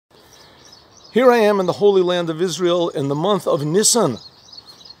Here I am in the Holy Land of Israel in the month of Nisan,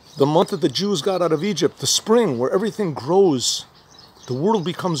 the month that the Jews got out of Egypt, the spring where everything grows, the world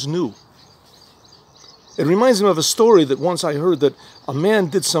becomes new. It reminds me of a story that once I heard, that a man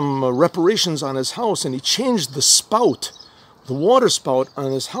did some reparations on his house, and he changed the spout, the water spout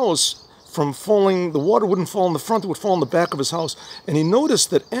on his house, from falling, the water wouldn't fall in the front, it would fall in the back of his house. And he noticed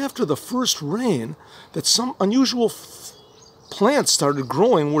that after the first rain, that some unusual plants started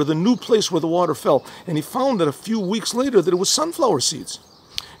growing where the new place where the water fell. And he found that a few weeks later that it was sunflower seeds.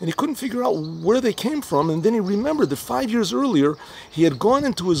 And he couldn't figure out where they came from. And then he remembered that 5 years earlier, he had gone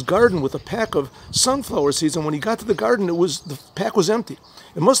into his garden with a pack of sunflower seeds. And when he got to the garden, the pack was empty.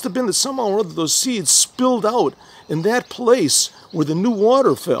 It must have been that somehow or other those seeds spilled out in that place where the new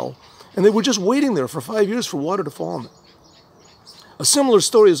water fell. And they were just waiting there for 5 years for water to fall on them. A similar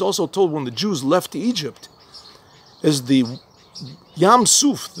story is also told when the Jews left Egypt. As the Yam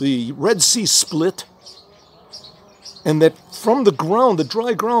Suf, the Red Sea, split, and that from the ground, the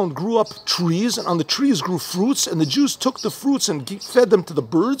dry ground, grew up trees, and on the trees grew fruits, and the Jews took the fruits and fed them to the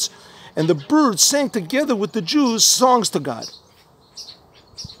birds, and the birds sang together with the Jews songs to God.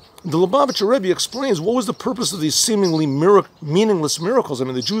 The Lubavitcher Rebbe explains what was the purpose of these seemingly meaningless miracles. I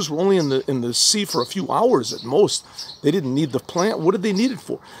mean, the Jews were only in the sea for a few hours at most. They didn't need the plant. What did they need it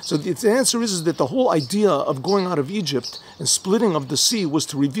for? So the answer is that the whole idea of going out of Egypt and splitting of the sea was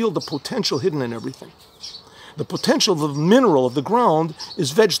to reveal the potential hidden in everything. The potential of the mineral of the ground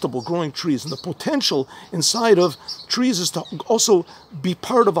is vegetable, growing trees. And the potential inside of trees is to also be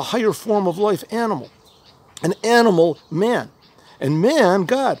part of a higher form of life, animal. An animal, man. And man,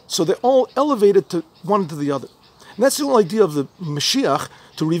 God. So they all elevated to one to the other. And that's the whole idea of the Moshiach,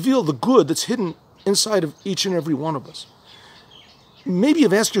 to reveal the good that's hidden inside of each and every one of us. Maybe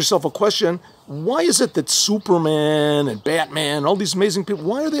you've asked yourself a question, why is it that Superman and Batman, all these amazing people,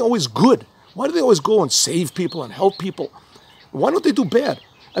 why are they always good? Why do they always go and save people and help people? Why don't they do bad?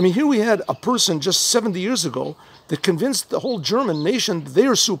 I mean, here we had a person just 70 years ago that convinced the whole German nation they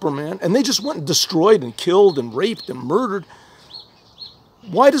are Superman, and they just went and destroyed and killed and raped and murdered.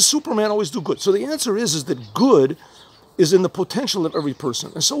 Why does Superman always do good? So the answer is that good is in the potential of every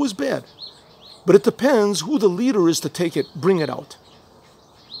person, and so is bad. But it depends who the leader is to take it, bring it out.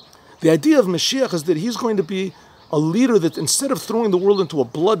 The idea of Moshiach is that he's going to be a leader that instead of throwing the world into a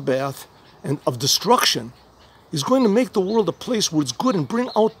bloodbath and of destruction, he's going to make the world a place where it's good and bring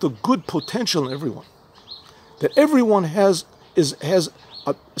out the good potential in everyone. That everyone has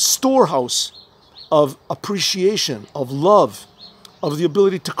a storehouse of appreciation, of love, of the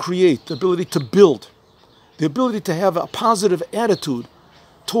ability to create, the ability to build, the ability to have a positive attitude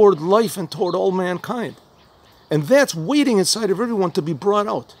toward life and toward all mankind. And that's waiting inside of everyone to be brought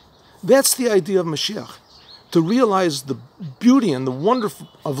out. That's the idea of Moshiach, to realize the beauty and the wonder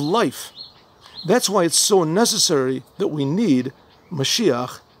of life. That's why it's so necessary that we need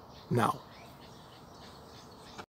Moshiach now.